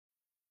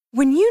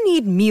When you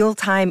need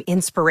mealtime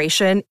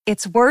inspiration,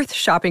 it's worth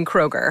shopping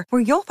Kroger,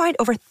 where you'll find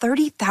over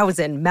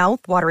 30,000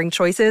 mouth-watering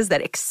choices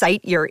that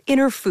excite your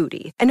inner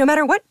foodie. And no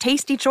matter what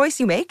tasty choice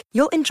you make,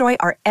 you'll enjoy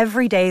our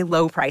everyday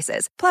low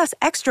prices, plus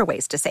extra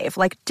ways to save,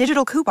 like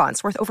digital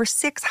coupons worth over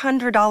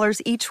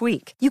 $600 each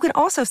week. You can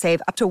also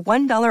save up to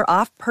 $1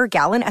 off per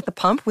gallon at the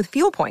pump with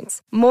fuel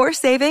points. More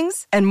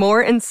savings and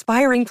more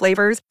inspiring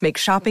flavors make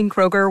shopping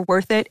Kroger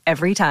worth it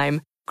every time.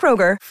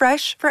 Kroger,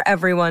 fresh for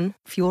everyone.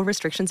 Fuel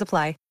restrictions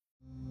apply.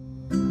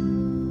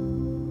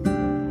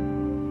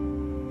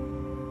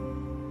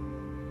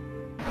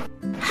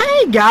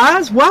 Hey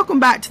guys, welcome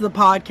back to the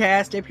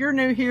podcast. If you're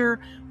new here,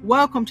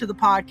 welcome to the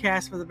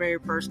podcast for the very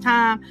first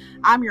time.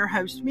 I'm your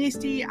host,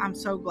 Misty. I'm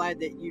so glad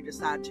that you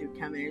decided to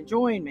come in and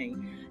join me.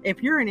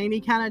 If you're in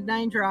any kind of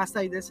danger, I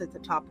say this at the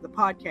top of the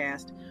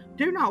podcast.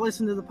 Do not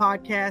listen to the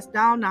podcast.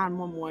 Dial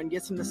 911.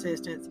 Get some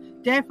assistance.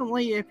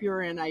 Definitely, if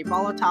you're in a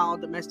volatile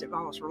domestic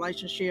violence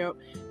relationship,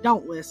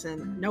 don't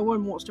listen. No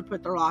one wants to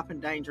put their life in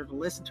danger to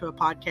listen to a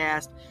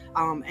podcast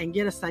and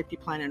get a safety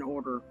plan in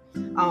order.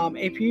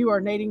 If you are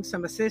needing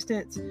some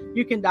assistance,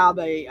 you can dial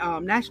the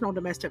National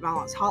Domestic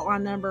Violence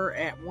Hotline number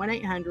at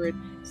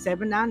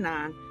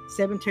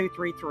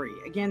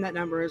 1-800-799-7233. Again, that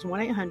number is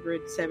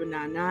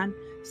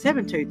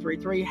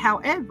 1-800-799-7233.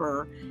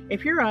 However,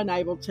 if you're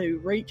unable to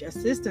reach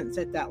assistance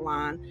at that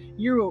line,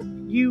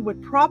 you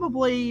would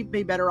probably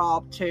be better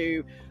off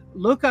to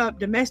look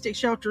up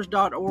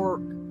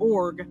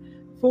domesticshelters.org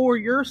for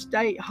your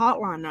state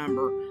hotline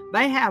number.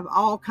 They have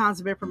all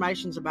kinds of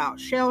information about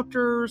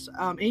shelters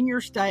in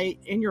your state,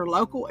 in your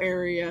local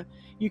area.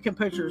 You can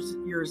put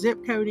your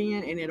zip code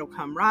in and it'll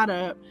come right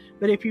up.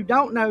 But if you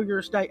don't know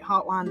your state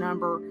hotline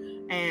number,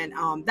 and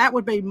that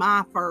would be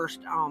my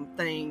first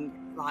thing,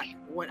 like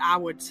what I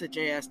would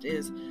suggest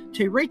is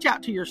to reach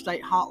out to your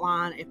state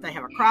hotline. If they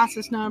have a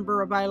crisis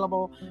number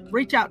available,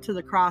 reach out to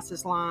the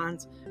crisis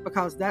lines,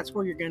 because that's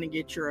where you're going to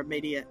get your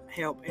immediate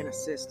help and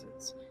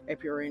assistance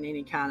if you're in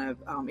any kind of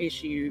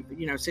issue,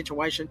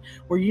 situation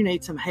where you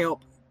need some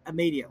help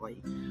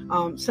immediately.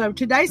 So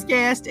today's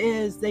guest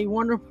is the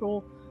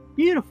wonderful,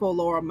 beautiful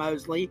Laura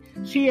Mosley.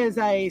 She is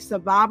a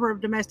survivor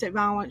of domestic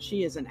violence.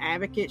 She is an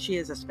advocate. She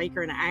is a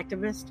speaker and an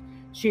activist.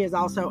 She is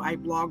also a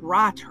blog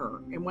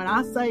writer. And when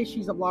I say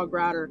she's a blog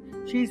writer,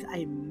 she's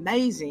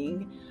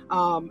amazing.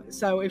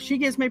 So if she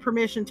gives me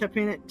permission to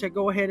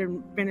go ahead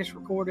and finish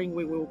recording,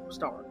 we will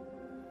start.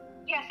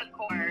 Yes, of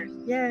course.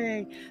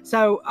 Yay.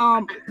 So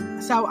I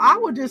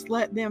will just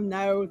let them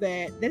know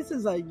that this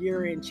is a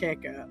year-end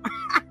checkup.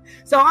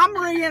 So I'm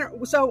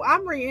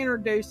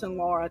reintroducing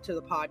Laura to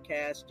the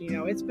podcast.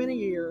 It's been a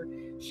year.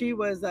 She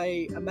was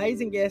an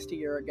amazing guest a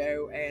year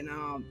ago, and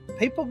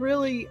people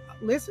really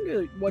listened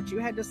to what you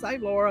had to say,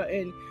 Laura.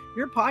 And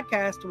your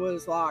podcast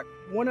was like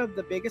one of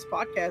the biggest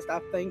podcasts I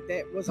think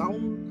that was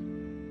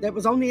on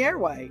the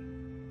airway.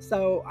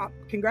 So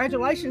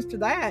congratulations to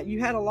that. You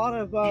had a lot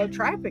of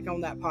traffic on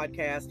that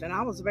podcast, and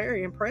I was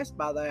very impressed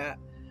by that.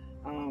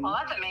 Well,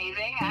 that's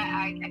amazing.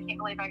 I can't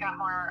believe I got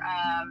more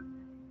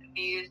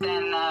views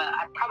than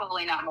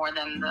probably not more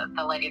than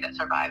the lady that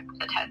survived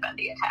the Ted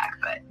Bundy attack.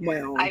 But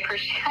well, I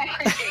appreciate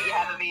you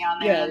having me on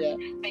there. Yeah.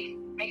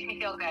 Makes me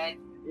feel good.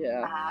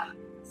 Yeah.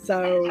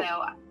 So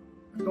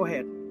go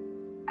ahead.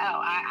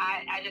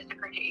 I just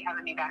appreciate you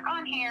having me back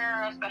on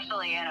here,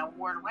 especially an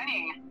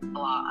award-winning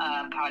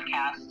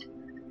podcast.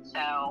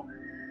 So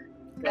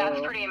that's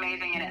pretty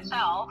amazing in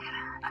itself.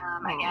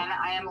 Again,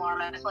 I am Laura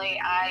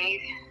Mosley.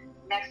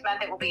 Next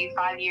month it will be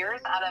 5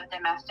 years out of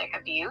domestic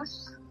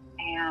abuse,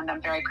 and I'm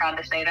very proud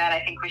to say that. I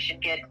think we should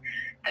get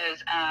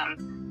those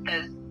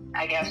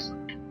I guess,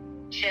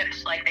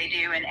 chips like they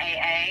do in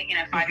AA.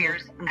 5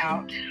 years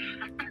out.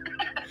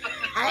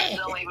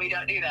 Unfortunately, we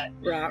don't do that.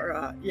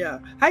 Right. Yeah.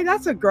 Hey,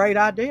 that's a great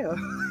idea.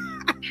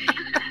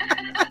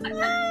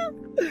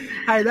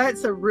 Hey,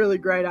 that's a really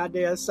great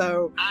idea.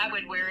 So I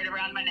would wear it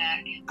around my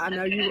neck. I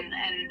know you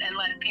and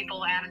let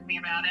people ask me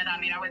about it. I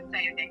mean, I wouldn't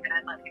say anything, but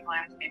I'd let people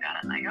ask me about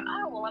it, and I go,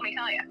 "Oh, well, let me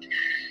tell you."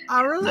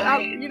 I really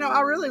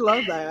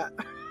love that.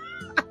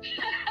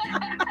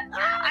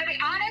 I mean,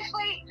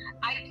 honestly,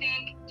 I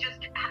think just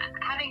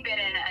having been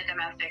in a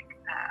domestic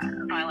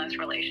violence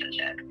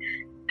relationship,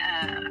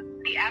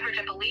 the average,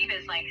 I believe,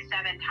 is like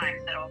 7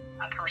 times that a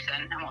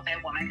person, I won't say a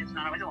woman because it's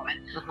not always a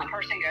woman, a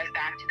person goes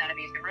back to that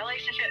abusive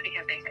relationship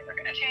because they say they're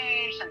going to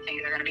change, and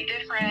things are going to be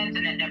different,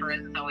 and it never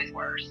is. It's always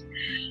worse.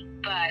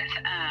 But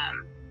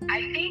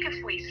I think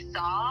if we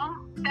saw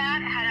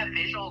that, had a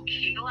visual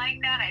cue like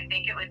that, I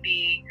think it would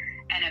be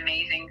an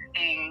amazing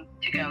thing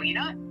to go, you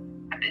know what?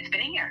 It's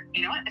been a year.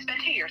 You know what? It's been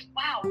 2 years.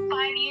 Wow,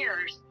 5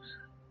 years.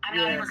 I'm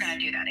not ever going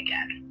to do that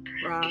again.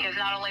 Right. Because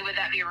not only would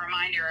that be a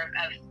reminder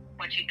of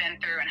what you've been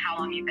through and how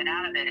long you've been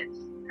out of it, it's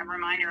a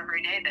reminder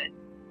every day that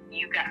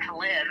you've got to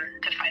live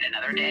to fight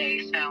another day.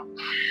 So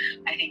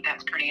I think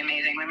that's pretty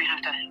amazing. We might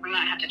have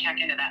to check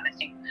into that,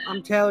 Misty.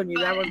 I'm telling you,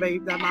 that might be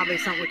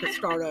something we could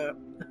start up.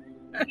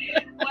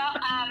 Well,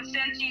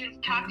 since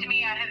you've talked to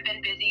me, I have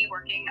been busy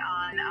working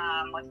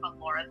on what's called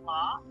Laura's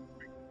Law.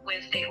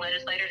 with state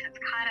legislators. It's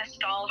kind of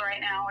stalled right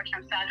now, which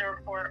I'm sad to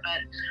report, but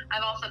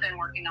I've also been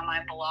working on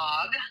my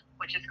blog,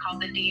 which is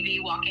called the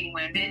DV Walking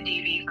Wounded,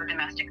 DV for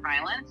domestic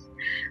violence.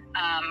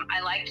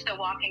 I liked the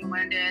Walking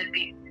Wounded,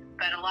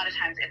 but a lot of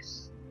times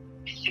it's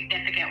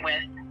significant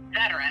with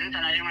veterans,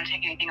 and I didn't want to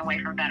take anything away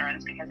from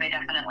veterans because they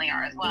definitely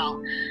are as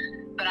well.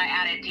 But I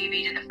added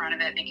DV to the front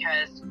of it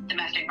because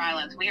domestic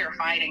violence, we are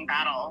fighting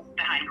battles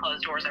behind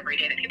closed doors every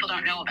day that people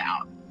don't know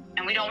about,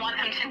 and we don't want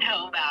them to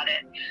know about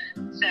it.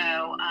 So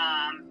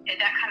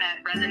that kind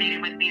of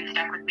resonated with me and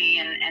stuck with me,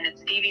 and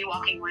it's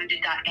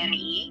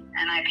dvwalkingwounded.me,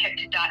 and I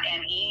picked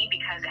 .me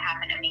because it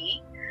happened to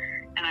me,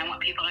 and I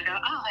want people to go,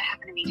 oh, that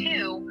happened to me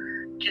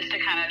too, just to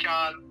kind of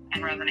jog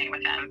and resonate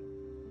with them.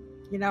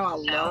 You know,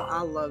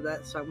 I love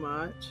that so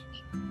much.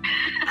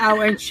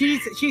 Oh, and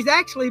she's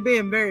actually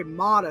being very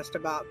modest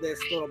about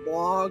this little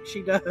blog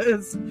she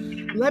does.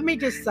 Let me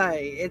just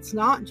say, it's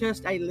not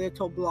just a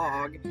little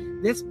blog.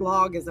 This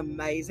blog is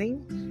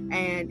amazing,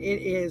 and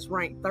it is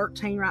ranked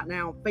 13 right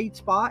now on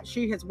FeedSpot.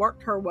 She has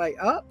worked her way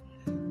up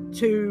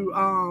to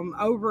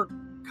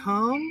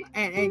overcome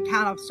and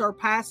kind of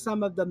surpass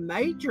some of the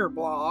major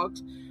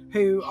blogs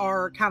who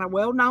are kind of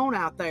well known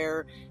out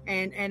there,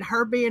 and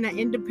her being an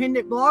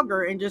independent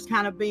blogger and just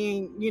kind of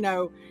being, you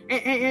know,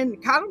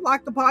 and kind of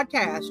like the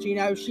podcast, you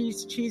know,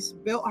 she's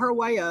built her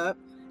way up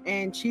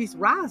and she's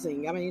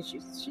rising. I mean,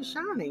 she's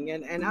shining,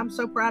 and I'm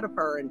so proud of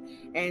her.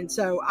 And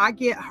so I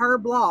get her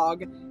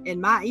blog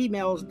in my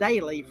emails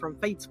daily from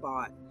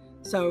FeedSpot.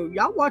 So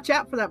y'all watch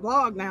out for that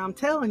blog. Now I'm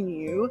telling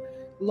you,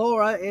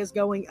 Laura is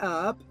going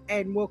up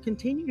and will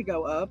continue to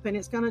go up, and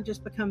it's going to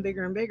just become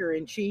bigger and bigger.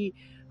 And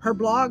her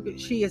blog,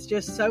 she is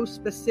just so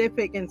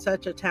specific and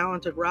such a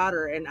talented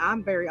writer, and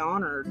I'm very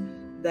honored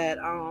that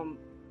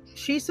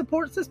she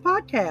supports this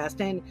podcast.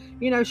 And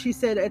you know, she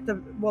said a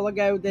while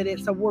ago that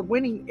it's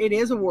award-winning. It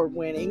is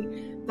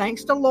award-winning.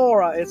 Thanks to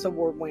Laura, it's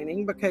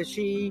award-winning because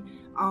she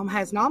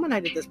has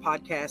nominated this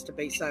podcast to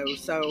be so.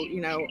 So,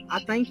 you know, I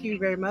thank you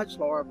very much,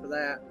 Laura, for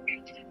that.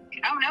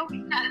 Oh,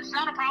 no, that's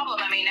not a problem.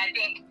 I mean, I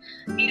think,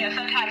 you know,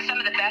 sometimes some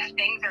of the best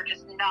things are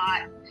just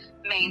not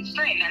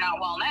mainstream. They're not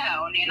well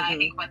known. And I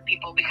think when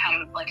people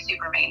become like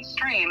super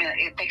mainstream,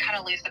 they kind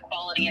of lose the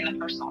quality and the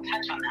personal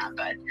touch on that.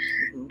 But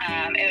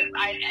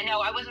I know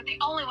I wasn't the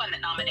only one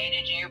that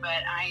nominated you, but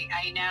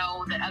I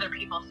know that other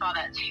people saw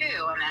that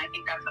too. And I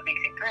think that's what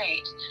makes it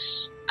great.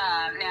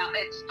 Now,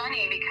 it's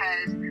funny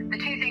because the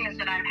two things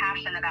that I'm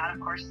passionate about,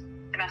 of course,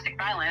 domestic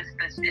violence,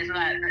 this is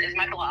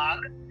my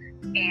blog,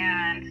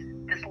 and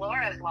this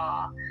Laura's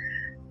Law.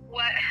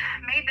 What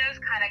made those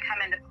kind of come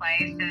into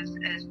place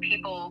is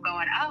people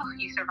going, oh,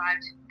 you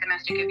survived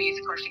domestic abuse.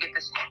 Of course, you get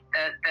this,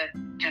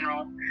 the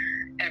general,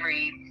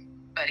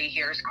 everybody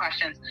hears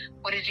questions.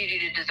 What did you do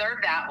to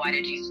deserve that? Why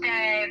did you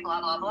stay? Blah,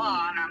 blah,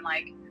 blah. And I'm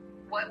like,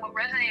 what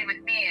resonated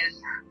with me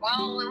is,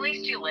 well, at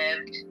least you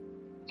lived.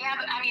 Yeah,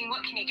 but I mean,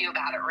 what can you do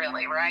about it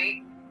really,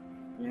 right?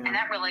 Yeah. And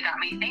that really got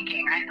me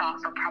thinking. I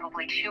thought for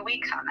probably 2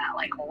 weeks on that,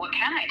 like, well, what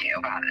can I do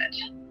about it?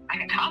 I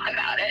can talk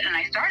about it, and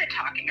I started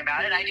talking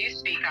about it. I do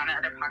speak on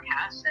other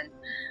podcasts and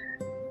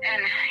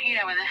you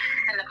know, in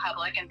the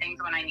public and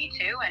things when I need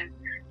to. And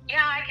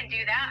yeah, I can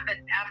do that. But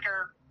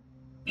after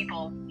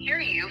people hear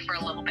you for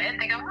a little bit,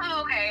 they go,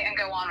 oh, okay, and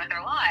go on with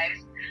their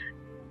lives.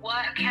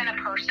 What can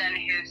a person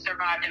who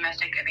survived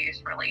domestic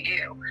abuse really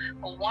do?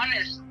 Well, one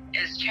is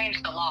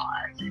change the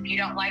laws. If you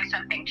don't like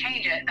something,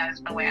 change it.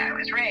 That's the way I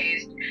was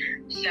raised.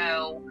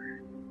 So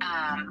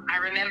I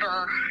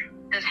remember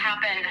this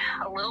happened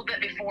a little bit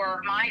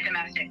before my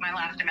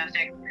last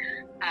domestic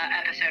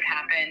episode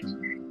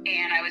happened,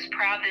 and I was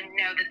proud to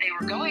know that they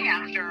were going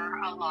after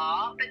a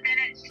law, but then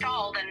it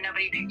stalled and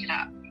nobody picked it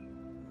up.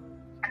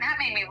 And that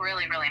made me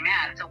really, really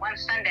mad. So one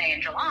Sunday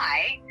in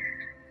July,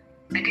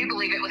 I do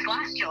believe it was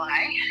last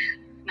July,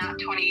 not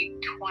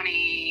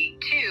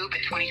 2022, but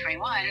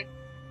 2021,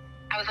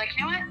 I was like,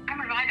 you know what? I'm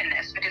reviving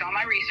this. I did all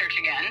my research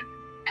again,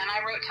 and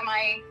I wrote to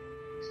my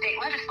state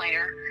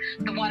legislator,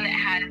 the one that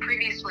had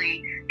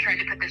previously tried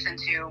to put this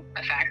into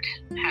effect,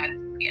 had,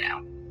 you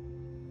know,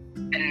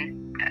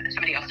 been,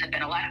 somebody else had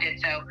been elected.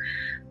 So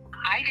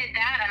I did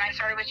that, and I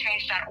started with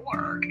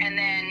change.org. And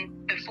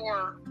then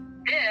before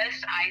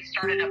this, I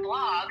started a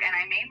blog, and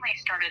I mainly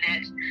started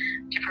it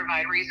to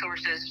provide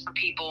resources for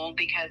people,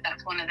 because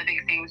that's one of the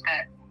big things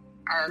that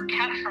are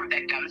kept from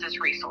victims is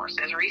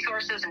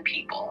resources and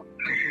people.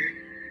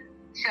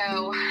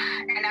 So,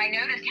 and I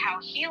noticed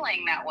how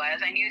healing that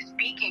was. I knew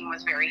speaking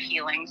was very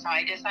healing, so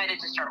I decided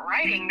to start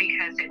writing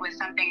because it was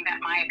something that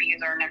my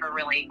abuser never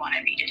really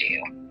wanted me to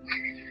do,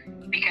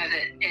 because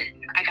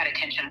I got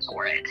attention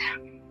for it,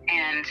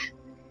 and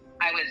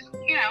I was,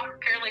 you know,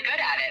 fairly good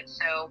at it.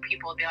 So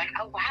people would be like,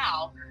 oh,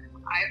 wow,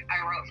 I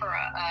wrote for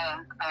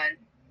a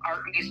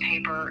art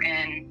newspaper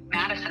in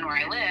Madison where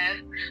I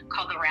live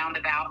called The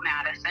Roundabout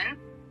Madison,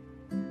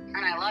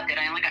 and I loved it.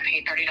 I only got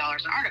paid $30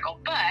 an article,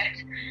 but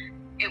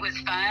it was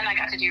fun. I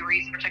got to do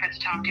research. I got to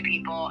talk to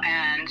people,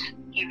 and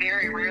he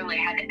very rarely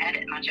had to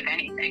edit much of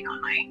anything on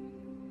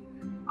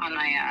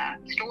my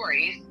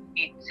stories.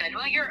 he said,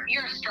 well,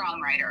 you're a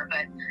strong writer,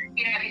 but,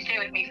 you know, if you stay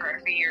with me for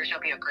a few years, you'll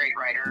be a great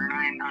writer.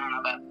 And I don't know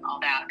about all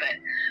that, but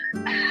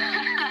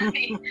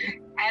the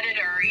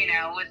editor, you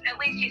know, was, at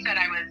least he said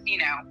I was, you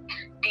know,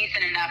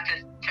 decent enough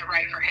to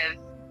write for his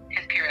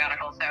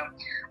periodical. So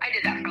I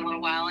did that for a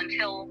little while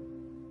until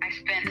I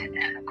spent,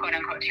 quote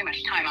unquote, too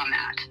much time on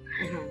that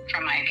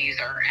from my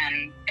abuser.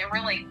 And it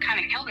really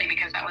kind of killed me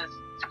because that was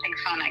something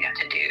fun I got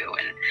to do.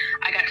 And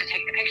I got to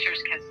take the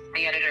pictures because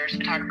the editor's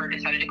photographer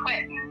decided to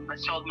quit and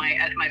was told my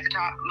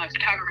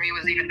photography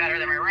was even better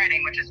than my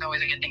writing, which is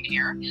always a good thing to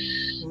hear.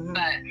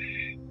 But,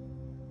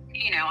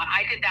 you know,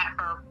 I did that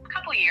for a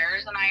couple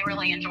years and I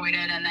really enjoyed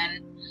it, and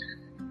then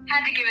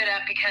had to give it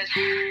up because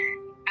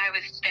I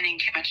was spending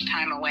too much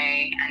time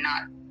away and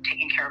not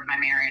taking care of my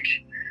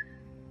marriage,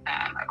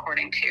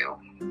 according to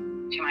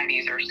my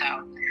abuser.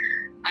 So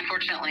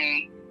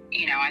unfortunately,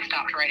 you know, I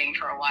stopped writing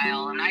for a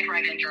while, and I'd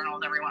write in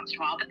journals every once in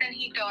a while, but then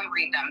he'd go and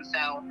read them.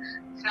 So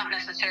it's not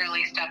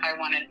necessarily stuff I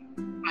wanted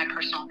my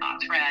personal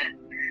thoughts read.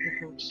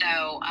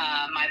 So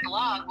my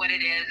blog, what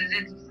it is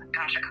it's,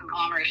 gosh, a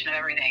conglomeration of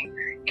everything.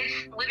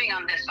 It's living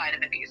on this side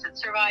of abuse.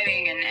 It's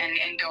surviving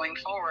and going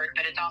forward,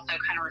 but it's also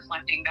kind of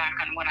reflecting back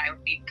on what I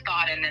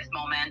thought in this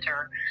moment,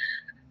 or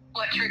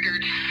what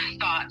triggered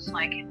thoughts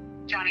like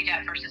Johnny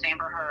Depp versus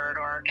Amber Heard,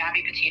 or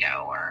Gabby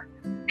Petito, or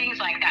things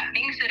like that.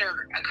 Things that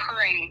are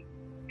occurring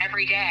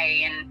every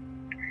day in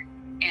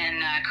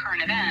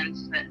current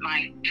events that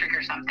might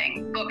trigger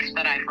something. Books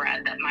that I've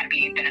read that might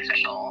be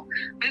beneficial.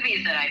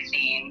 Movies that I've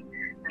seen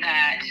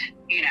that,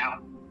 you know,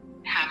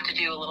 have to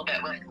do a little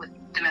bit with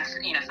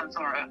domestic, you know, some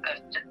form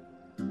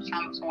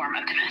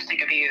of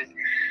domestic abuse.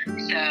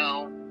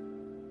 So,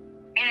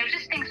 you know,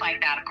 just things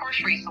like that. Of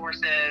course,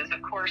 resources.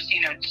 Of course,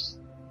 you know, just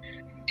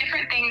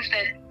different things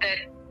that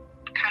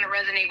kind of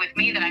resonate with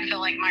me that I feel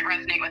like might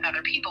resonate with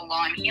other people while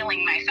I'm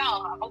healing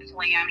myself.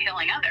 Hopefully I'm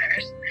healing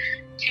others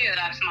too.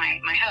 That's my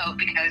hope,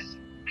 because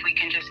if we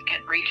can just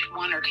reach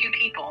one or two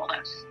people,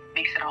 that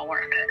makes it all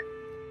worth it.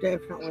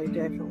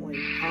 Definitely.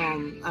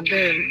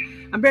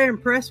 I'm very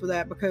impressed with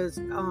that, because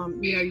you know,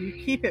 you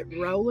keep it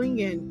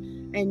rolling,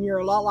 and you're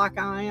a lot like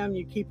I am.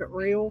 You keep it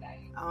real.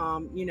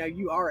 You know,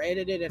 you are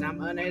edited and I'm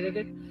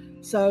unedited.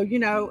 So, you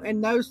know,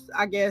 and those,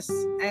 I guess,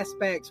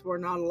 aspects were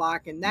not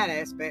alike in that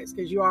aspects,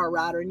 because you are a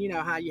writer and you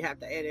know how you have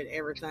to edit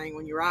everything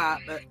when you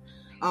write. But,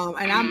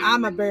 and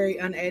I'm a very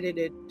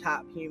unedited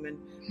type human,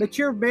 but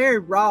you're very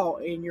raw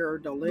in your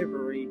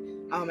delivery,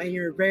 and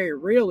you're very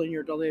real in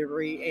your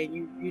delivery, and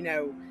you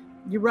know,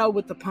 you roll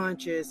with the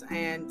punches.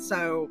 And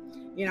so,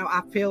 you know,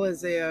 I feel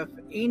as if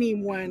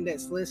anyone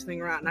that's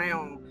listening right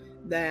now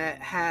that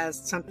has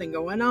something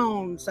going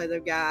on, so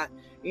they've got,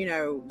 you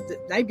know,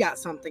 they've got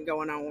something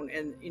going on,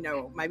 and, you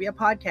know, maybe a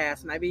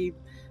podcast, maybe,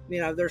 you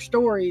know, their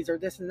stories or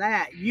this and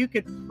that, you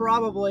could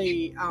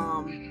probably,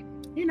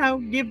 you know,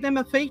 give them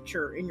a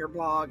feature in your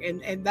blog,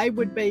 and they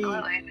would be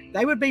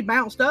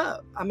bounced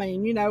up. I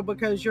mean, you know,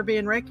 because you're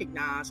being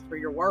recognized for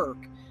your work,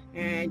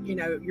 and, you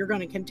know, you're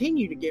going to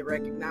continue to get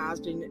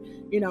recognized,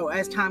 and, you know,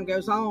 as time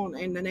goes on,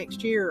 and the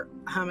next year,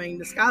 I mean,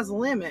 the sky's the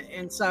limit.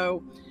 And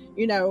so,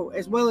 you know,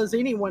 as well as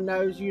anyone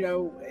knows, you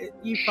know,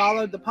 you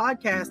followed the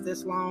podcast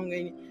this long,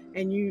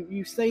 and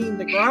you've seen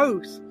the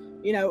growth,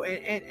 you know,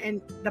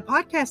 and the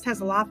podcast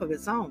has a life of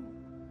its own,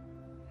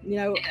 you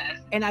know.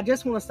 And I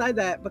just want to say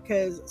that,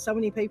 because so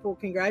many people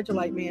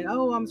congratulate me and,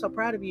 oh, I'm so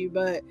proud of you,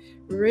 but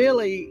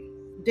really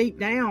deep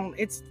down,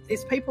 it's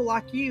people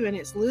like you, and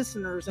it's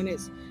listeners, and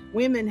it's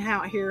women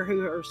out here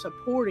who are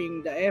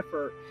supporting the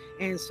effort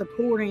and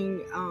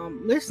supporting,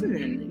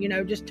 listening, you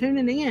know, just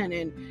tuning in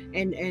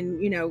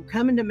and, you know,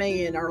 coming to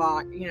me and are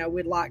like, you know,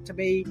 we'd like to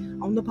be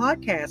on the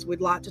podcast. We'd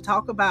like to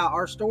talk about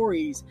our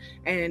stories,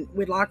 and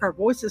we'd like our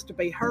voices to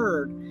be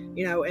heard,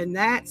 you know, and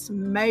that's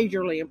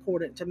majorly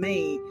important to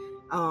me,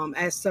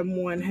 as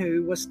someone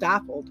who was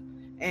stifled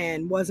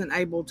and wasn't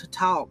able to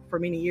talk for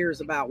many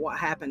years about what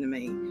happened to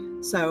me.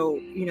 So,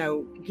 you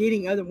know,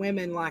 getting other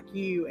women like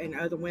you and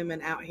other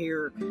women out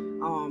here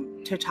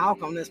to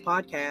talk on this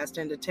podcast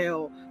and to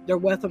tell their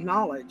wealth of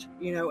knowledge,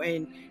 you know,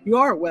 and you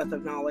are a wealth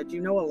of knowledge.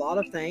 You know a lot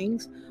of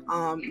things.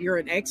 You're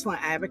an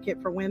excellent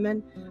advocate for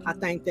women. I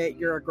think that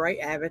you're a great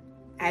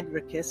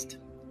advocate.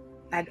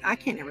 I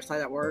can't ever say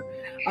that word.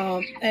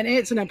 And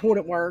it's an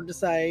important word to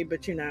say,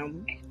 but, you know,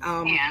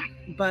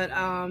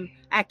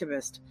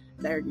 activist.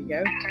 There you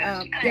go.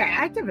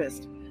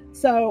 Activist.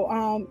 So,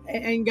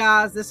 and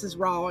guys, this is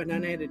raw and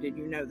unedited.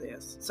 You know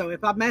this. So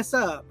if I mess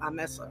up, I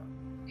mess up.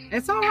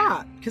 It's all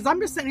right, because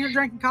I'm just sitting here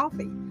drinking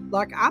coffee.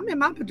 Like, I'm in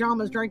my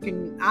pajamas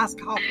drinking iced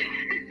coffee.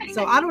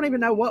 So I don't even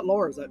know what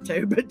Laura's up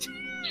to, but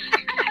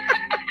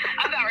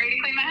I'm about ready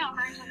to clean my house.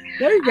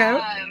 There you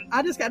go.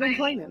 I just got done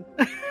cleaning.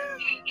 Well,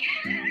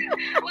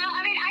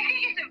 I mean, I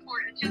think it's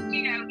important, just,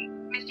 you know,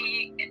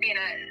 Misty being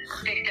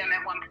a victim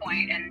at one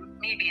point and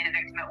me being a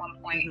victim at one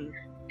point,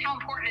 how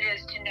important it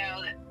is to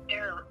know that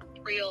there are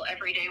real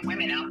everyday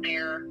women out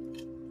there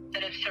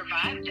that have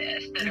survived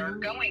this, that are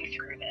going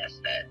through this,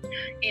 that,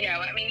 you know,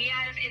 I mean,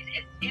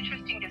 it's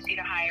interesting to see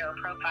the higher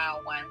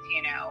profile ones,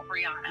 you know,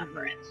 Rihanna,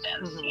 for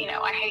instance, you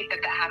know, I hate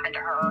that happened to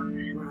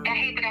her. I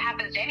hate that it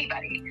happens to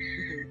anybody.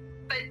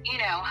 But, you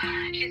know,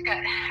 she's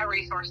got a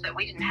resource that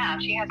we didn't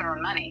have. She has her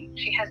own money.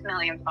 She has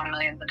millions upon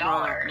millions of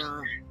dollars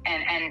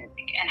and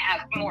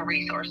has more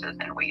resources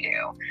than we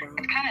do.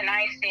 It's kind of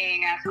nice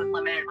seeing us with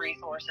limited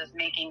resources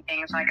making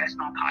things like a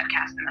small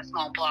podcast and a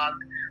small blog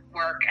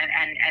work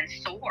and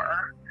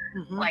soar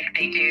like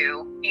they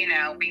do, you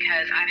know,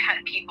 because I've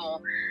had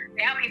people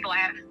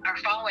are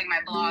following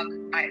my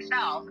blog by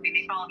itself. I mean,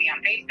 they follow me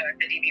on Facebook,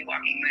 the DV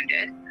Walking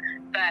Wounded.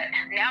 But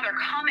now they're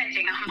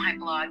commenting on my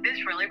blog.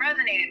 This really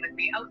resonated with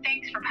me. Oh,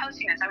 thanks for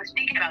posting this. I was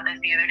thinking about this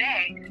the other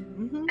day.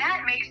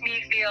 That makes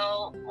me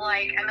feel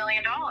like $1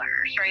 million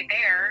right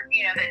there.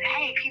 You know, that,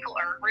 hey, people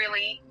are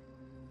really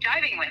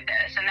jiving with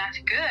this, and that's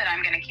good.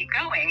 I'm going to keep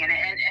going. And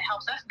it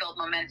helps us build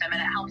momentum, and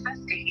it helps us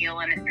to heal,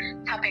 and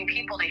it's helping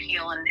people to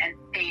heal and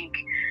think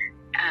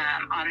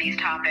on these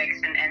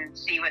topics and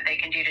see what they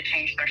can do to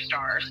change their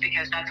stars,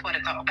 because that's what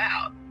it's all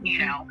about. You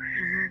know,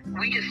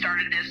 we just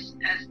started this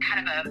as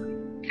kind of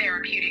a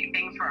therapeutic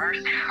thing for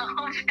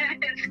ourselves,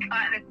 and it's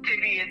gotten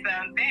to be its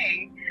own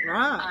thing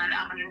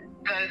on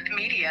both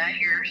media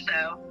here,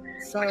 so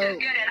which is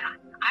good. And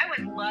I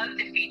would love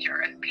to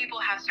feature, if people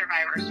have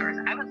survivor stories,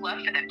 I would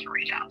love for them to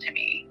reach out to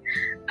me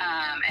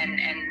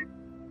and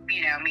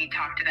you know, me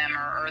talk to them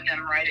or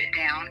them write it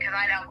down, because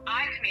I know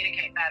I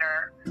communicate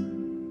better,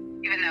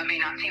 even though it may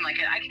not seem like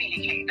it. I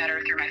communicate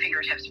better through my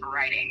fingertips for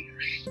writing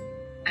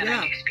than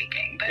I do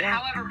speaking. But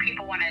however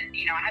people want to,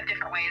 you know, I have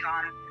different ways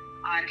on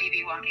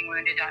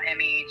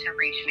dvwalkingwounded.me to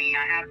reach me.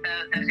 I have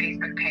the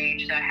Facebook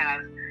page. I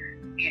have,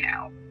 you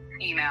know,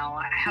 email.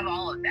 I have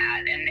all of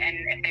that. And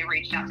if they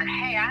reached out and said,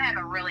 hey, I have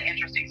a really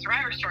interesting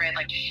survivor story I'd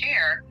like to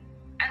share,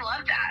 I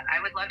love that. I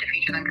would love to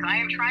feature them, because I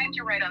am trying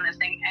to write on this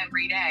thing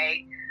every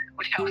day,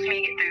 which helps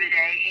me get through the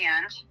day,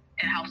 and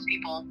it helps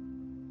people,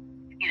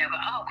 you know, go,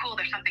 oh, cool,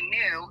 there's something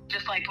new,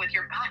 just like with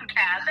your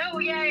podcast. Oh,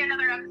 yay,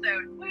 another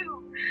episode.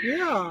 Woo.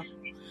 Yeah.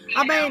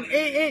 I mean,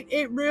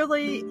 it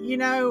really, you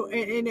know,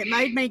 and it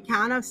made me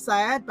kind of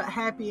sad, but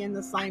happy in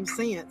the same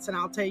sense. And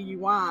I'll tell you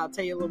why. I'll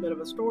tell you a little bit of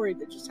a story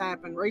that just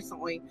happened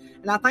recently.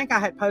 And I think I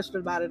had posted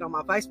about it on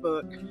my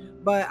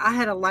Facebook, but I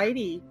had a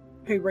lady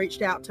who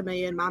reached out to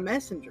me in my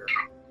messenger.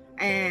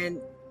 And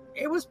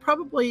it was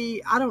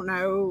probably, I don't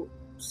know,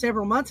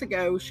 several months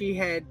ago. She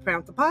had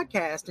found the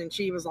podcast, and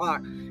she was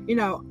like, you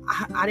know,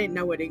 I didn't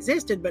know it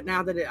existed, but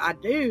now that I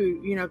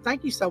do, you know,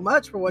 thank you so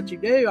much for what you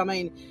do. I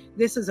mean,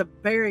 this is a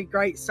very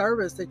great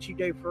service that you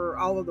do for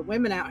all of the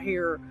women out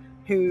here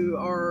who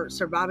are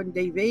surviving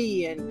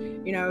DV,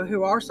 and, you know,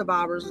 who are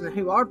survivors and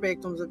who are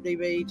victims of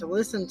DV, to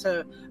listen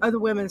to other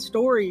women's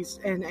stories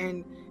and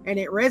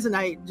it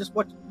resonates just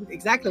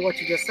exactly what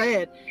you just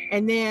said.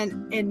 And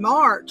then in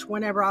March,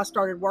 whenever I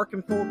started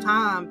working full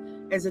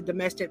time as a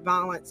domestic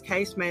violence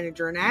case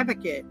manager and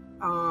advocate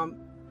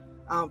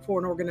for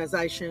an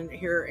organization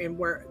here in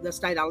the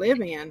state I live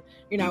in,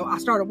 you know, I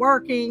started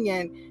working,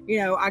 and, you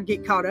know, I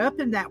get caught up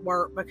in that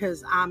work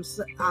because I'm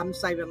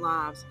saving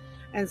lives.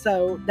 And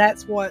so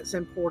that's what's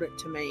important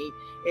to me,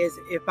 is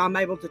if I'm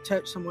able to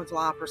touch someone's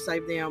life or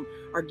save them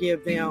or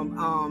give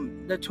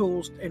them the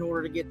tools in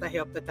order to get the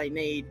help that they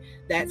need,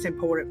 that's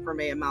important for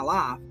me in my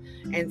life.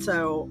 And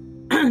so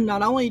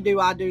not only do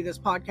I do this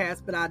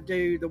podcast, but I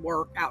do the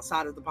work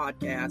outside of the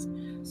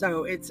podcast.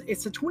 So it's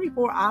a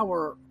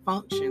 24-hour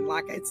function.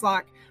 Like, it's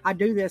like I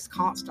do this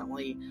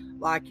constantly,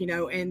 like, you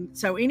know. And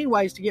so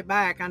anyways, to get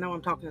back, I know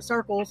I'm talking in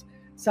circles.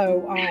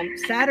 So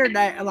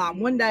Saturday, like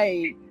one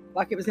day,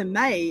 like it was in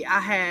May,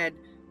 I had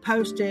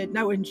posted,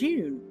 no, in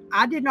June,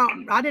 I did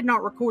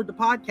not record the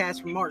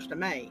podcast from March to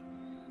May.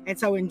 And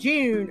so in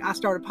June, I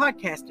started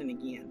podcasting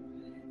again.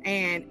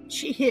 And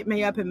she hit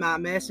me up in my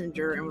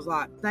messenger and was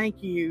like,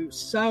 thank you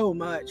so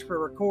much for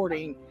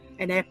recording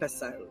an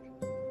episode.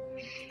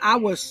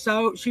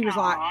 She was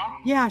like,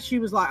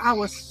 I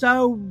was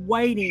so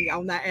waiting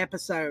on that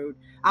episode.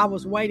 I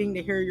was waiting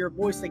to hear your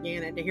voice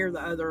again and to hear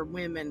the other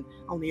women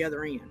on the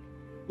other end.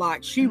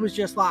 Like, she was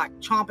just like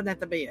chomping at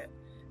the bit,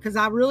 because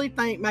I really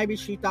think maybe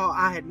she thought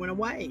I had went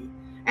away.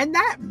 And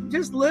that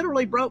just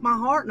literally broke my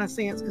heart in a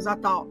sense, because I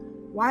thought,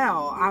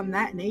 wow, I'm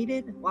that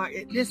needed.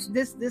 Like, this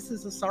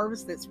is a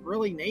service that's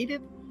really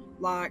needed.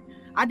 Like,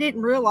 I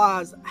didn't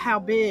realize how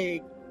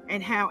big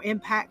and how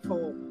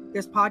impactful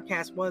this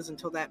podcast was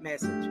until that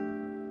message.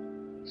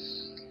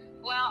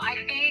 Well,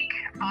 I think,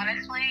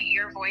 honestly,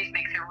 your voice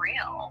makes it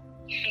real.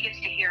 She gets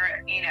to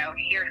hear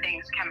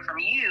things come from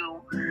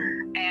you.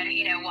 And,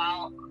 you know,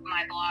 while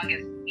my blog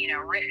is, you know,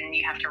 written,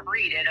 you have to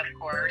read it, of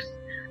course.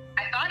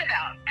 I thought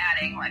about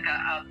adding like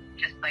a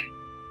just like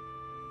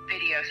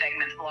video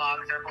segments,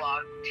 vlogs or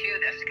blog to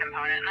this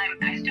component,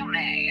 and I still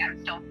may. I'm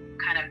still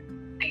kind of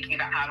thinking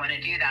about how I want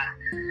to do that,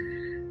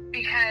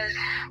 because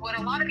what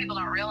a lot of people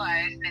don't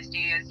realize,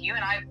 Misty, is you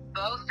and I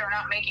both are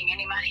not making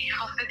any money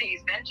off of these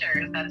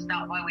ventures. That's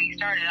not why we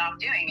started off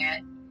doing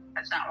it.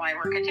 That's not why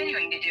we're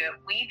continuing to do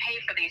it. We pay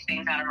for these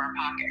things out of our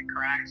pocket,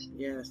 correct?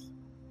 Yes.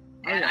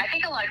 And I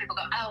think a lot of people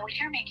go, oh, well,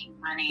 you're making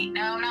money.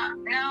 No.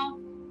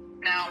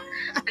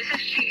 This is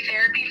cheap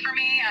therapy for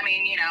me. I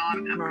mean, you know,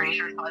 I'm pretty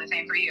sure it's probably the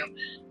same for you.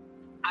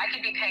 I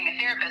could be paying a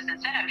therapist.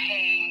 Instead, I'm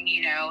paying,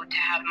 to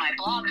have my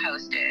blog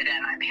hosted,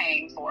 and I'm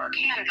paying for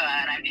Canva,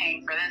 and I'm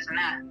paying for this and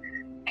that.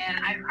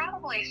 And I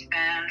probably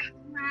spend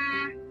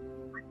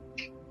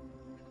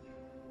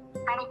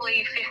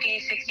probably $50,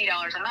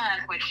 $60 a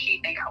month, which you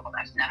think, oh, well,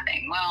 that's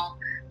nothing. Well,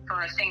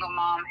 for a single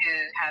mom who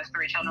has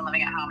 3 children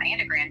living at home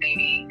and a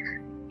grandbaby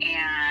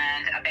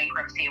and a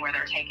bankruptcy where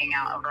they're taking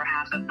out over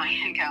half of my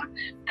income,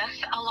 that's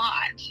a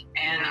lot.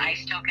 And I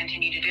still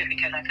continue to do it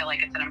because I feel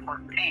like it's an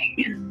important thing.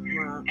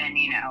 And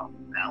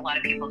a lot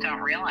of people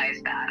don't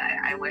realize that.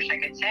 I wish I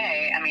could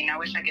say, I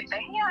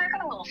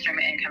got a little stream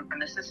of income from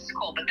this. This is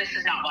cool, but this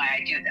is not why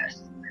I do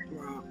this.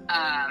 And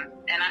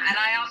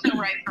I also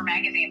write for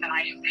magazines, and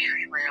I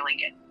very rarely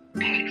get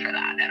paid for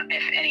that,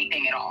 if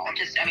anything at all.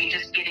 Just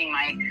getting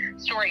my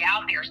story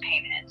out there is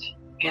payment,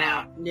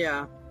 Yeah.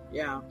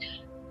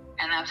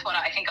 And that's what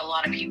I think a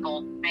lot of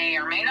people may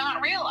or may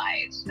not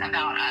realize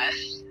about us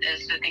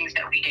is the things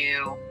that we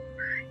do.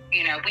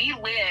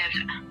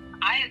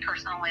 I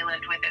personally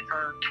lived with it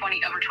for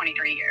over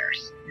 23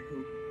 years.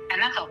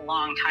 And that's a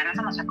long time. That's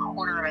almost a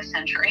quarter of a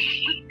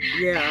century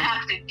to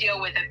have to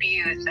deal with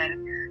abuse.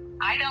 And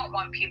I don't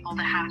want people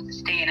to have to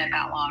stay in it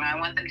that long. I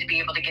want them to be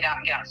able to get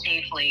out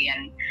safely.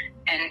 And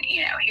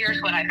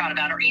here's what I thought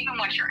about it. Or even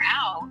once you're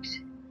out,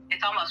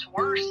 it's almost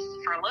worse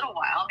for a little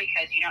while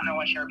because you don't know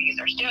what your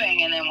abuser's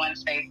doing. And then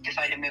once they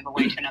decide to move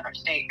away to another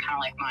state, kind of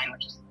like mine,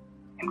 which is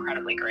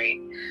incredibly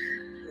great.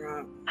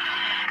 Right.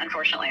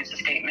 Unfortunately, it's the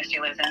state Misty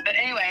lives in. But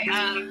anyway, it's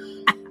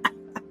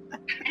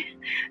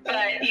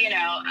a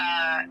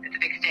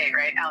big state,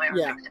 right?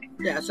 Alabama's a big state.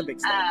 Yeah, it's a big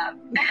state.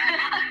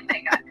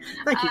 Thank God.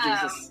 Thank you,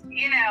 Jesus.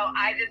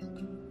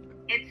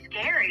 It's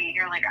scary.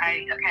 You're like,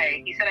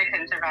 he said I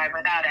couldn't survive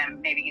without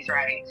him. Maybe he's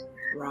right.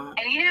 Right.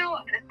 And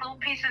this little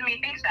piece of me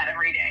thinks that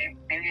every day.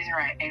 Maybe he's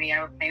right. Maybe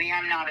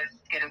I'm not as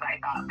good as I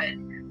thought. But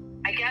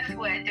I guess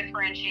what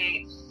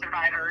differentiates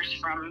survivors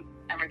from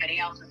everybody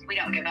else is we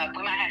don't give up.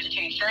 We might have to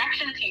change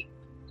direction a few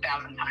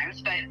thousand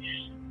times, but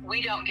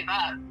we don't give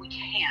up. We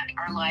can't.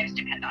 Our lives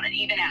depend on it,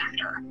 even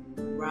after.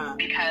 Right.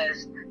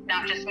 Because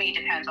not just me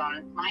depends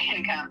on my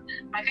income.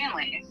 My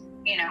family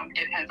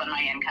depends on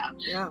my income.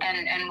 Yeah.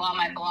 And while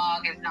my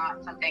blog is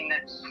not something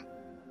that's,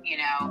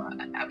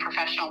 a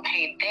professional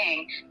paid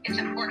thing, it's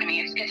important to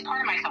me. It's part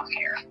of my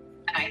self-care.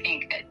 And I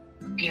think that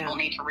people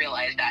need to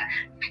realize that.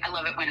 I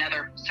love it when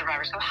other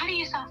survivors go, how do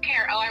you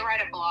self-care? Oh, I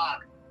write a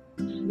blog.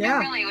 Yeah. No,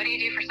 really, what do you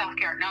do for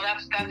self-care? No,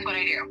 that's what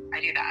I do.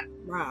 I do that.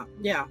 Right.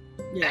 Yeah.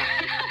 Yeah.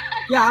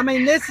 I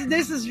mean, this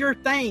is your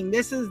thing.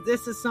 This is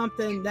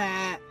something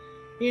that,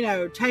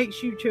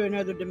 takes you to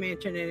another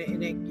dimension,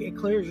 and it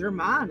clears your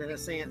mind in a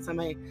sense. I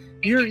mean,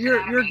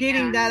 you're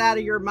getting that out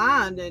of your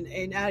mind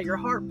and out of your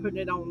heart, putting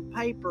it on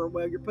paper.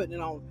 Well, you're putting it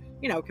on,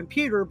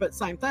 computer, but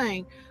same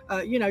thing.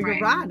 You're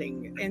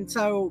writing, and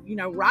so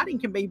writing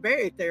can be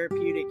very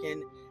therapeutic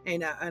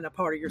and a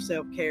part of your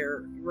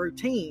self-care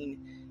routine.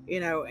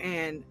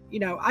 And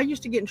I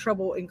used to get in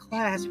trouble in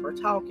class for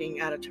talking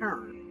out of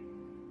turn.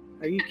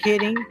 Are you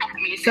kidding?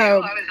 Me too.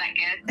 So, I was that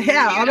kid.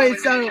 Yeah, I mean,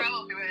 so.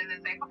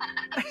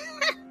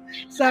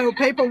 So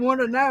people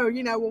want to know,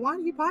 well, why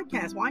do you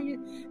podcast?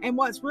 And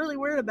what's really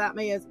weird about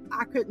me is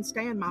I couldn't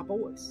stand my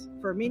voice.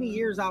 For many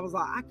years, I was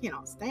like, I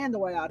cannot stand the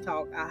way I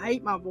talk. I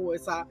hate my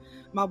voice.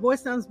 My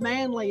voice sounds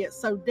manly. It's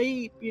so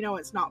deep,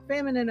 it's not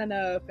feminine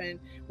enough. And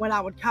when I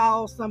would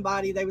call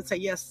somebody, they would say,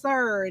 yes,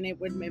 sir. And it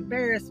would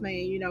embarrass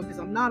me, because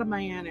I'm not a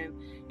man.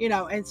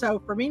 And so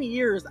for many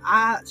years,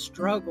 I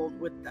struggled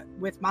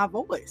with my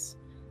voice.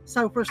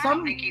 So for I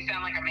don't think you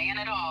sound like a man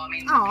at all. I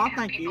mean,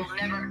 thank you.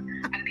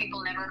 Have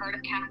people never heard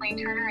of Kathleen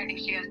Turner? I think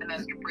she has the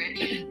most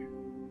rich,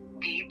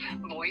 deep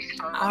voice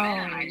for a woman,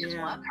 and I just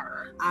love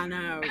her. I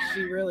know,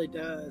 she really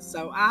does.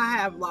 So I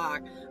have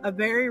like a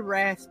very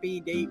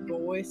raspy, deep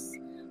voice.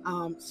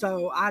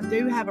 So I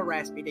do have a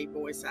raspy, deep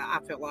voice, I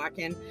feel like.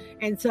 And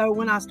so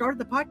when I started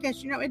the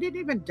podcast, it didn't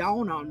even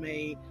dawn on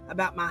me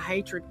about my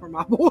hatred for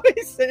my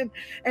voice.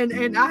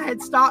 And I had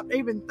stopped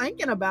even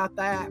thinking about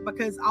that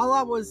because all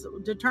I was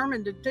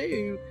determined to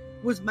do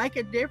was make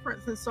a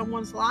difference in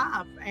someone's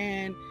life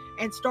and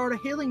start a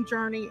healing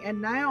journey.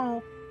 And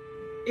now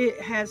it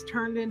has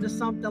turned into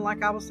something,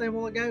 like I was saying a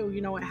while ago,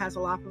 it has a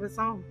life of its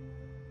own.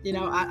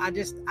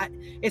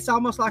 It's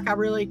almost like I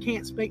really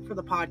can't speak for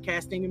the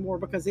podcast anymore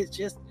because it's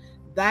just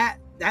that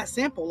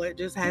simple. It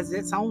just has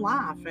its own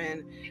life.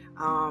 And,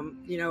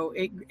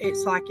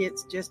 it's like,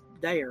 it's just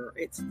there.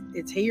 It's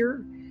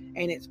here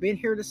and it's been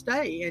here to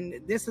stay.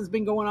 And this has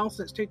been going on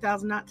since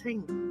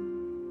 2019.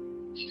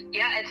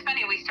 Yeah, it's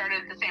funny. We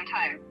started at the same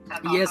time.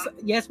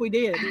 Yes, we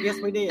did.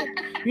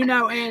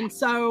 And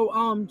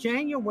so,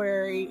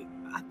 January,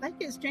 I think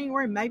it's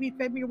January, maybe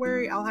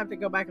February. I'll have to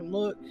go back and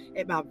look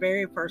at my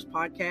very first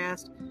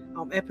podcast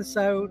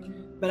episode,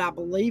 but I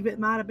believe it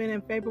might have been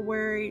in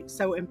February.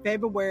 So in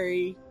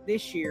February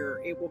this year,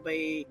 it will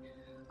be,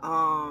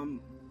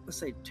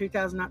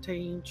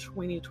 2019,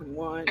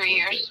 2021. 3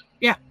 years.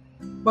 Yeah.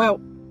 Well,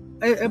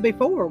 it'll be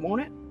 4,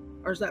 won't it?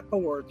 Or is that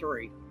 4 or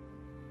 3?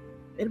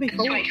 It'll be 4.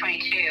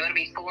 2022. It'll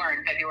be 4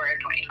 in February of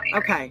 2023.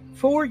 Okay.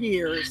 4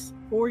 years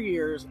 4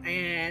 years,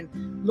 and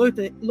look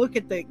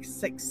at the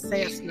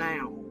success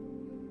now.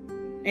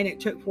 And it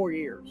took 4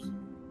 years.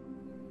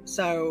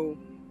 So,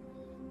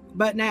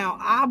 but now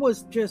I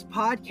was just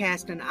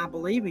podcasting, I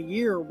believe, a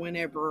year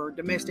whenever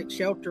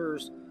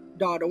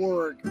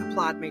domesticshelters.org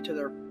applied me to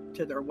their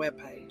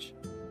webpage.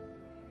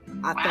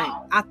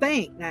 I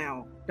think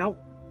now. Don't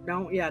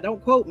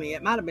quote me.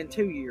 It might have been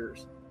 2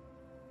 years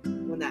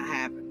when that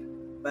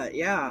happened. But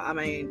yeah, I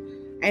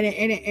mean,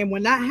 and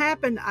when that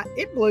happened,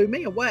 it blew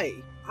me away.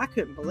 I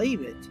couldn't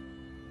believe it.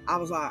 I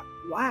was like,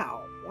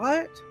 wow,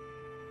 what?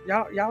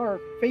 Y'all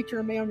are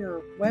featuring me on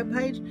your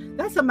webpage?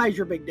 That's a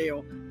major big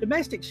deal.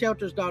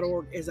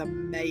 DomesticShelters.org is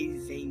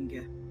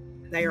amazing.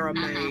 They are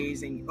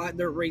amazing. Like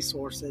their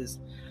resources,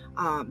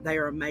 they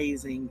are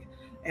amazing.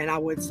 And I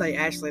would say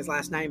Ashley's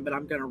last name, but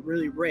I'm going to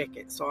really wreck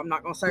it, so I'm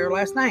not going to say her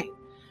last name.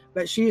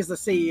 But she is the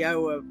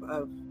CEO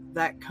of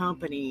that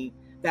company,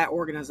 that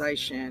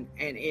organization,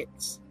 and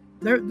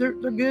they're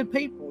good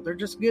people. They're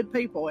just good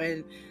people,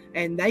 and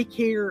they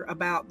care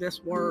about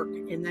this work,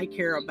 and they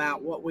care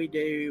about what we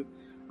do.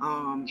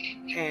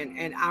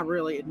 And I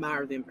really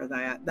admire them for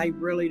that. They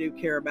really do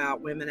care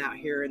about women out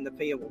here in the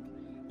field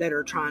that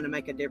are trying to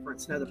make a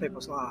difference in other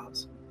people's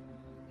lives.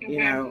 You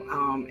know,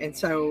 and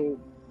so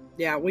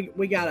yeah,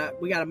 we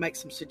gotta make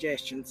some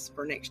suggestions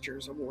for next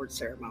year's award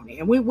ceremony,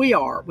 and we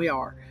are.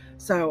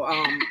 So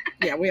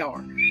yeah, we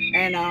are,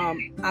 and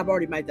I've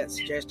already made that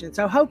suggestion.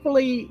 So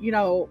hopefully, you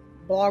know,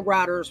 blog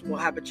writers will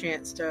have a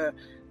chance to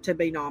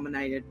be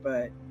nominated,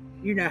 but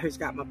you know who's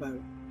got my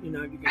vote. You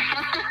know, you got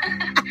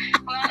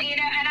Well, you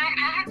know, and I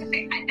have to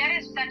say, that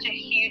is such a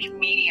huge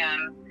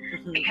medium,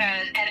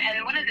 because,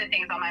 and one of the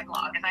things on my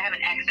blog is I have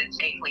an exit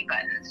safely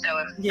button. So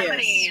if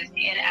somebody is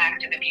in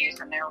active abuse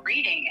and they're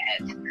reading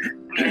it, I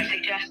mean, I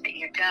suggest that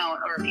you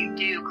don't, or if you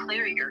do,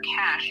 clear your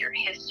cache, your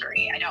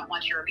history. I don't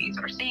want your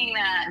abuser seeing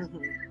that,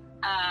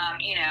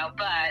 you know,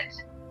 but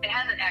it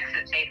has an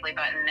exit safely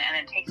button, and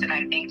it takes it,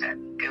 I think, to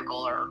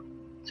Google or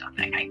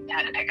something. I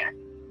had to pick a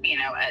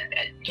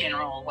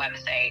general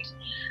website.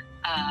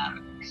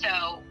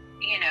 So,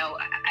 you know,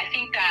 I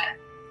think that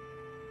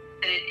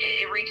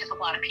it reaches a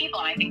lot of people,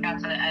 and I think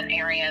that's an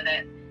area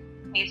that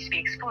needs to be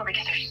explored,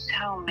 because there's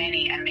so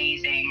many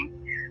amazing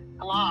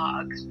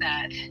blogs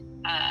that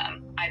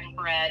I've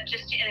read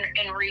just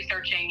in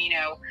researching. You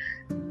know,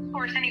 of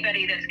course,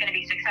 anybody that's going to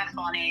be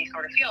successful in any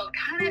sort of field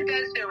kind of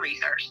does their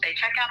research. They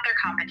check out their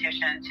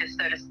competition,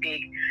 so to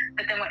speak.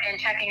 But then in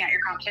checking out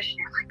your competition,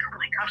 you're like, oh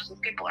my gosh,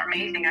 these people are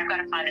amazing. I've got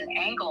to find an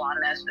angle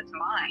on this that's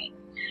mine.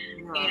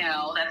 You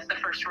know, that's the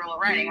first rule of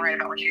writing, write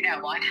about what you know.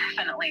 Well, I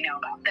definitely know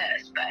about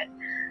this, but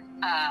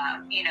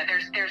you know,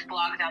 there's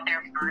blogs out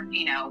there for,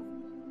 you know,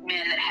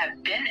 men that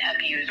have been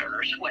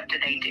abusers. What do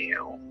they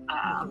do?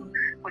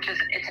 Which is,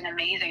 it's an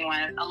amazing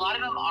one. A lot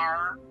of them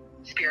are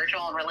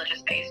spiritual and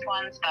religious based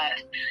ones,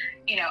 but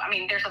you know, I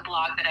mean, there's a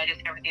blog that I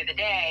discovered the other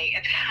day.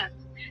 It's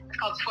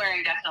called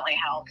Swearing Definitely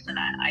Helps, and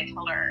I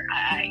told her,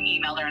 I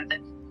emailed her and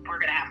said, we're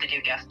going to have to do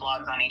guest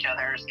blogs on each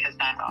other's, because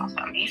that's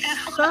awesome. You know?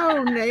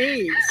 So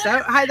neat.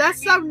 Hey,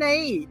 that's so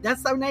neat.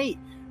 That's so neat.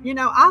 You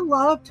know, I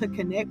love to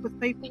connect with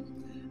people.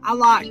 I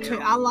like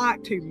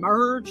to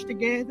merge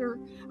together.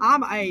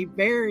 I'm a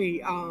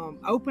very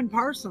open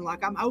person.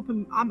 Like I'm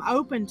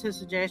open to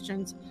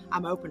suggestions.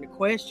 I'm open to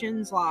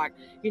questions. Like,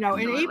 you know,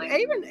 absolutely.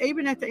 And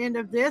even at the end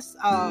of this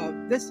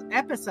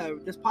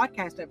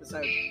podcast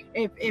episode,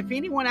 if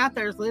anyone out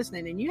there is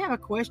listening and you have a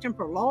question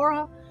for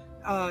Laura,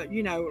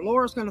 you know,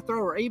 Laura's going to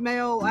throw her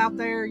email out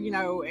there, you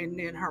know, and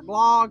then her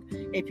blog.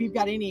 If you've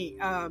got any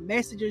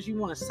messages you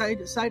want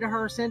to say to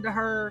her, send to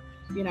her,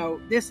 you know,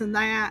 this and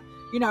that,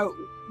 you know,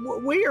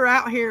 we are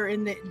out here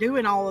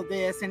doing all of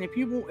this. And if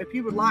you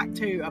would like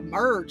to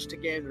merge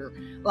together,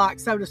 like,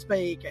 so to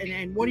speak,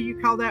 and what do you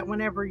call that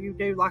whenever you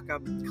do like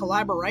a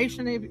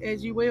collaboration,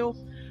 as you will?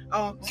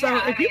 Blogging is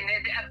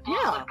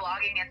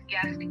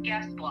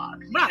guest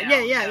blogs. Right. Know?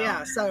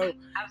 Yeah. So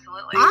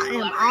absolutely.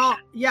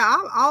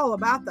 I'm all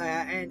about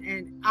that.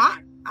 And I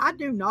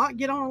do not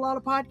get on a lot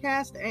of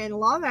podcasts, and a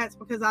lot of that's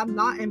because I'm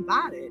not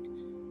invited.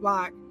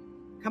 Like,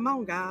 come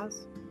on,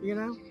 guys, you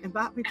know,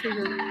 invite me to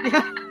your.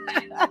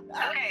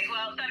 Okay,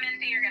 well, so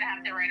Misty, you're gonna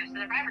have to write a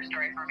survivor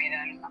story for me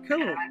then.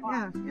 Cool.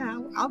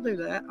 Yeah, I'll do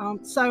that.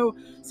 So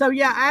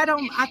yeah,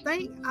 Adam, I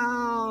think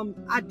I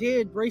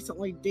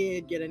recently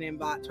did get an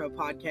invite to a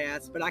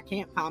podcast, but I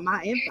can't find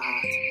my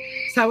invite.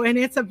 So, and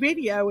it's a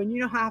video, and you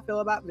know how I feel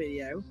about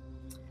video.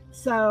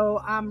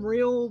 So I'm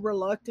real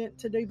reluctant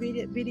to do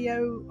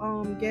video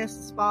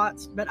guest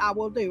spots, but I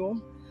will do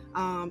them.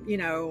 You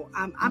know,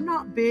 I'm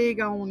not big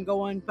on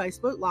going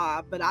Facebook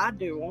Live, but I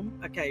do them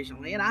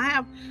occasionally, and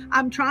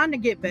I'm trying to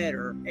get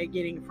better at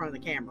getting in front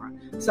of the camera.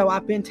 So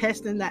I've been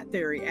testing that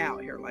theory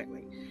out here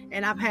lately,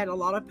 and I've had a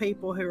lot of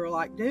people who are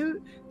like,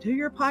 do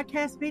your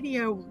podcast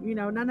video, you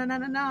know,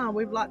 no,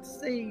 we'd like to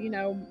see, you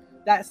know,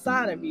 that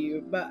side of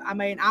you. But I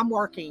mean, I'm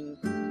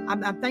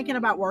thinking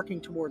about working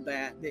toward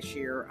that this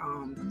year.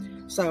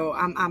 So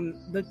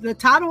the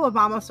title of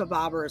I'm a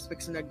Survivor is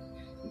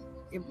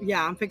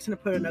I'm fixing to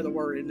put another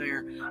word in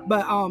there.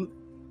 But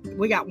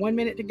We got 1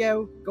 minute to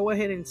go. Go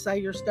ahead and say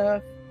your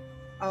stuff,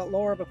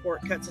 Laura, before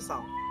it cuts us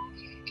off.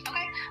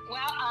 Okay.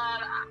 Well,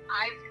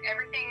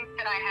 everything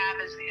that I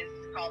have is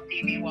called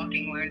DV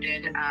Walking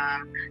Wounded.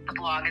 The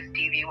blog is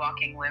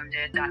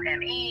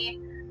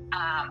dvwalkingwounded.me.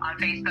 On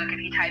Facebook, if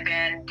you type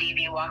in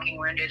DV Walking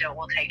Wounded, it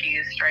will take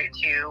you straight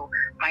to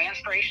my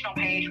inspirational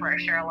page where I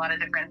share a lot of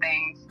different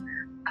things.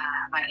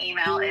 My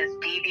email is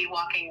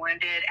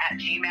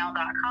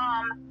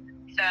dvwalkingwounded@gmail.com.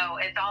 So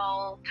it's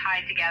all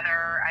tied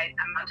together.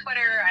 I'm on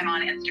Twitter. I'm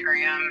on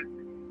Instagram.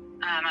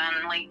 I'm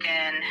on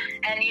LinkedIn.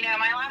 And,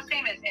 my last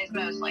name is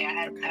Mosley.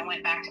 I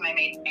went back to my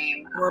maiden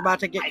name. We're about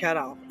to get cut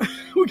off.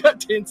 We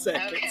got 10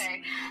 seconds.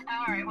 Okay.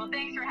 All right. Well,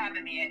 thanks for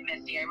having me,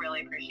 Misty. I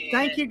really appreciate it.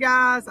 Thank you,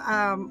 guys.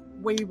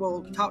 We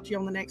will talk to you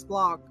on the next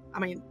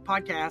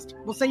podcast.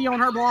 We'll see you on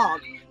her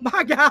blog.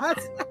 Bye,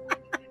 guys.